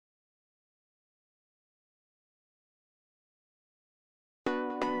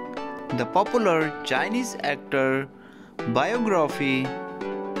The popular Chinese actor. Biography.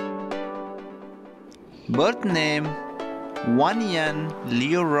 Birth name Wan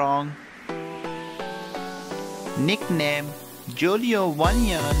Julio Wan. Nickname Julio Wan.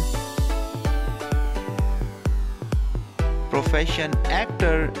 Profession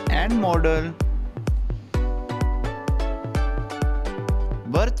actor and model.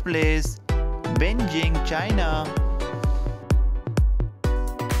 Birthplace Beijing, China.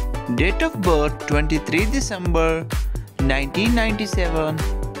 Date of birth 23 December 1997.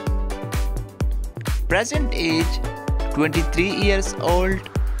 Present age 23 years old.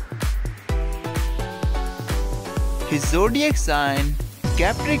 His zodiac sign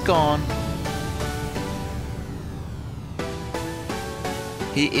Capricorn.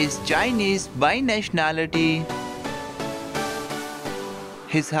 He is Chinese by nationality.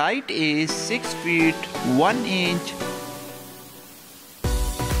 His height is 6 feet 1 inch.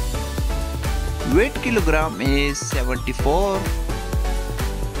 Weight kilogram is 74.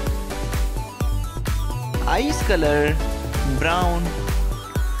 Eyes color brown.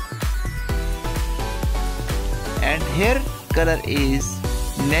 And hair color is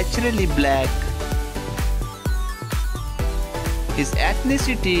naturally black. His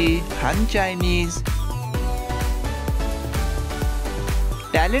ethnicity Han Chinese.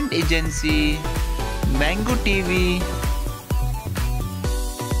 Talent agency Mango TV.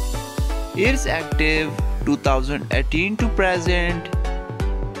 Years active 2018 to present.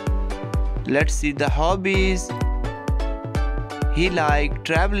 Let's see the hobbies. He like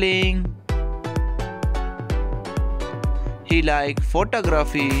traveling. He like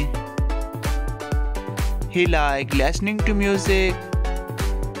photography. He like listening to music.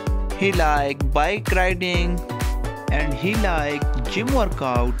 He like bike riding. And he like gym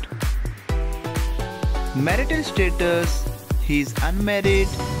workout. Marital status, he is unmarried.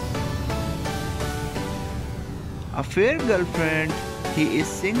 Affair girlfriend, he is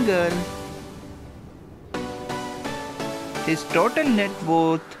single. His total net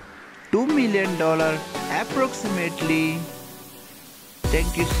worth $2 million approximately.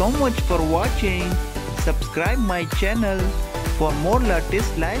 Thank you so much for watching. Subscribe my channel for more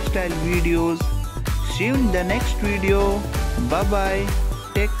latest lifestyle videos. See you in the next video. Bye bye.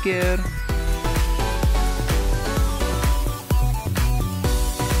 Take care.